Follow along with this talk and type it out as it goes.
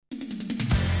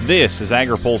This is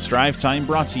AgriPulse Drive Time,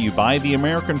 brought to you by the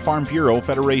American Farm Bureau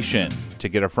Federation. To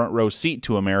get a front row seat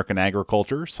to American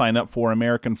agriculture, sign up for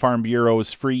American Farm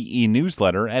Bureau's free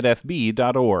e-newsletter at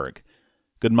fb.org.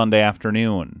 Good Monday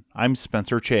afternoon. I'm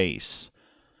Spencer Chase.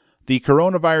 The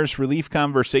coronavirus relief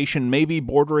conversation may be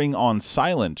bordering on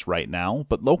silent right now,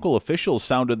 but local officials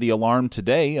sounded the alarm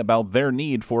today about their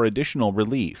need for additional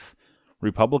relief.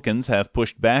 Republicans have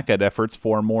pushed back at efforts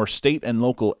for more state and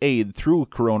local aid through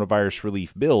coronavirus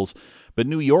relief bills, but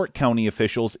New York County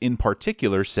officials in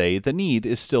particular say the need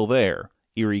is still there.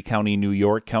 Erie County, New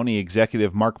York County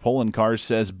Executive Mark Poloncarz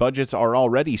says budgets are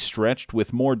already stretched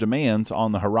with more demands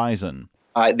on the horizon.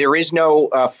 There is no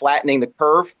flattening the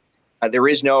curve. There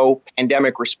is no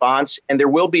pandemic response, and there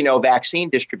will be no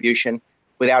vaccine distribution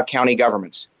without county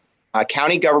governments.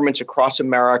 County governments across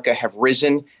America have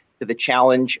risen to the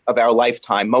challenge of our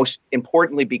lifetime, most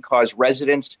importantly because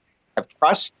residents have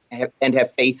trust and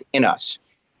have faith in us.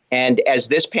 And as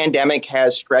this pandemic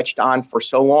has stretched on for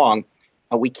so long,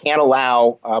 we can't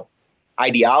allow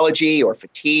ideology or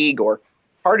fatigue or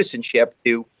partisanship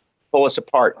to pull us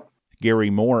apart.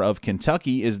 Gary Moore of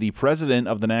Kentucky is the president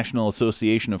of the National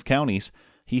Association of Counties.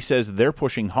 He says they're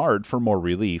pushing hard for more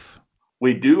relief.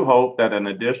 We do hope that an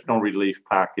additional relief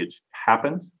package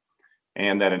happens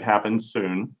and that it happens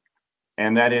soon,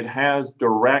 and that it has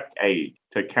direct aid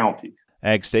to counties.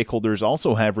 Ag stakeholders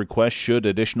also have requests should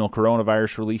additional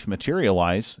coronavirus relief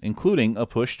materialize, including a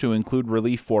push to include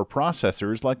relief for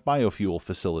processors like biofuel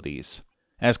facilities.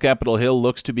 As Capitol Hill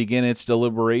looks to begin its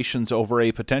deliberations over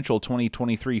a potential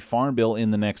 2023 farm bill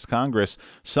in the next Congress,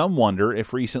 some wonder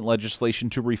if recent legislation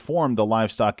to reform the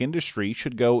livestock industry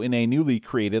should go in a newly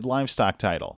created livestock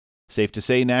title. Safe to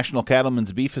say National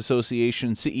Cattlemen's Beef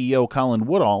Association CEO Colin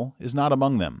Woodall is not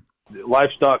among them.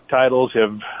 Livestock titles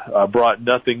have brought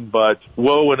nothing but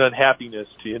woe and unhappiness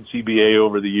to NCBA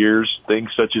over the years. Things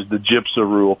such as the GIPSA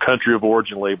rule, country of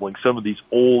origin labeling, some of these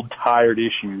old, tired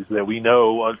issues that we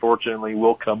know, unfortunately,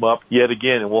 will come up yet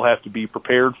again and we'll have to be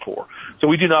prepared for. So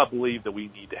we do not believe that we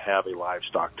need to have a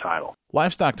livestock title.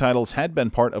 Livestock titles had been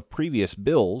part of previous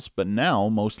bills, but now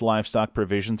most livestock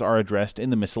provisions are addressed in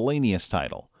the miscellaneous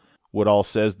title. Woodall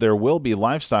says there will be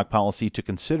livestock policy to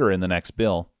consider in the next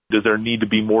bill. Does there need to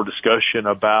be more discussion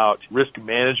about risk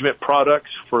management products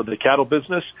for the cattle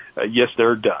business? Yes,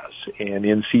 there does. And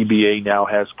NCBA now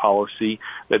has policy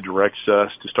that directs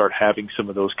us to start having some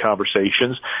of those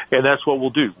conversations. And that's what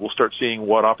we'll do. We'll start seeing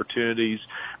what opportunities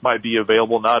might be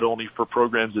available, not only for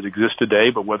programs that exist today,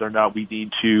 but whether or not we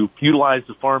need to utilize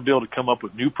the Farm Bill to come up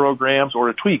with new programs or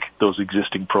to tweak those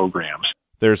existing programs.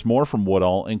 There's more from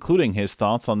Woodall, including his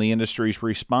thoughts on the industry's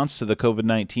response to the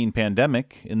COVID-19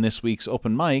 pandemic in this week's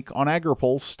Open Mic on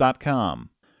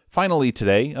agripulse.com. Finally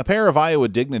today, a pair of Iowa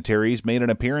dignitaries made an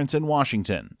appearance in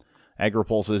Washington.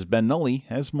 AgriPulse's Ben Nulley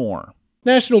has more.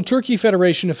 National Turkey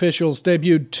Federation officials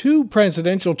debuted 2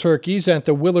 presidential turkeys at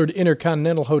the Willard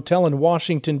Intercontinental Hotel in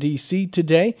Washington, D.C.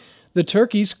 today. The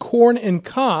turkeys, corn and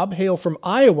cob, hail from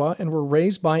Iowa and were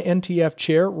raised by NTF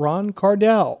Chair Ron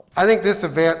Cardell. I think this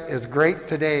event is great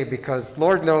today because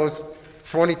Lord knows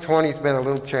 2020's been a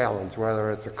little challenge, whether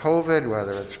it's a COVID,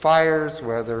 whether it's fires,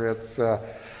 whether it's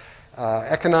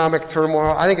economic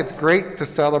turmoil. I think it's great to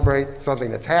celebrate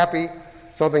something that's happy,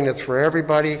 something that's for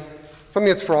everybody, something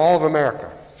that's for all of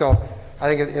America. So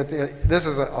I think this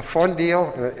is a fun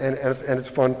deal and it's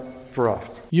fun for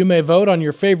us. You may vote on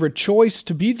your favorite choice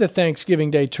to be the Thanksgiving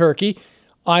Day turkey.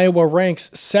 Iowa ranks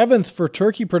 7th for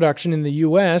turkey production in the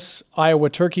U.S. Iowa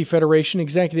Turkey Federation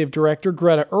Executive Director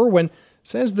Greta Irwin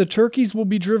says the turkeys will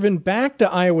be driven back to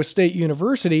Iowa State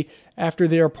University after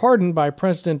they are pardoned by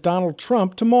President Donald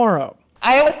Trump tomorrow.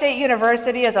 Iowa State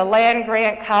University, as a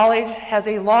land-grant college, has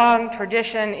a long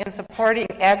tradition in supporting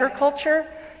agriculture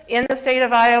in the state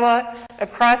of Iowa,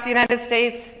 across the United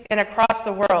States, and across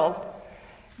the world.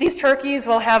 These turkeys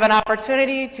will have an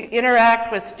opportunity to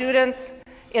interact with students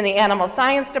in the animal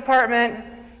science department,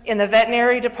 in the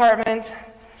veterinary department,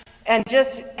 and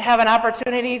just have an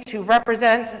opportunity to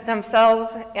represent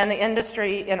themselves and the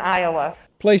industry in Iowa.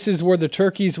 Places where the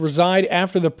turkeys reside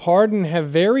after the pardon have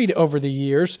varied over the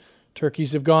years.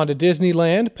 Turkeys have gone to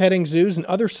Disneyland, petting zoos, and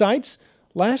other sites.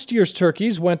 Last year's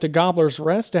turkeys went to Gobbler's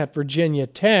Rest at Virginia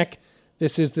Tech.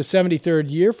 This is the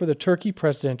 73rd year for the turkey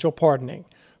presidential pardoning.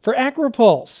 For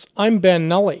AgriPulse, I'm Ben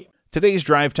Nulley. Today's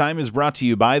Drive Time is brought to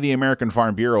you by the American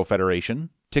Farm Bureau Federation.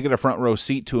 To get a front row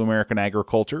seat to American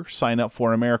agriculture, sign up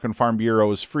for American Farm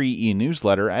Bureau's free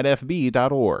e-newsletter at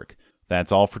fb.org.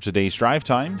 That's all for today's Drive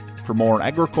Time. For more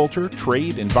agriculture,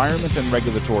 trade, environment, and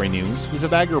regulatory news, visit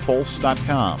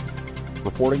agripulse.com.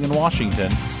 Reporting in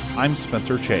Washington, I'm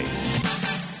Spencer Chase.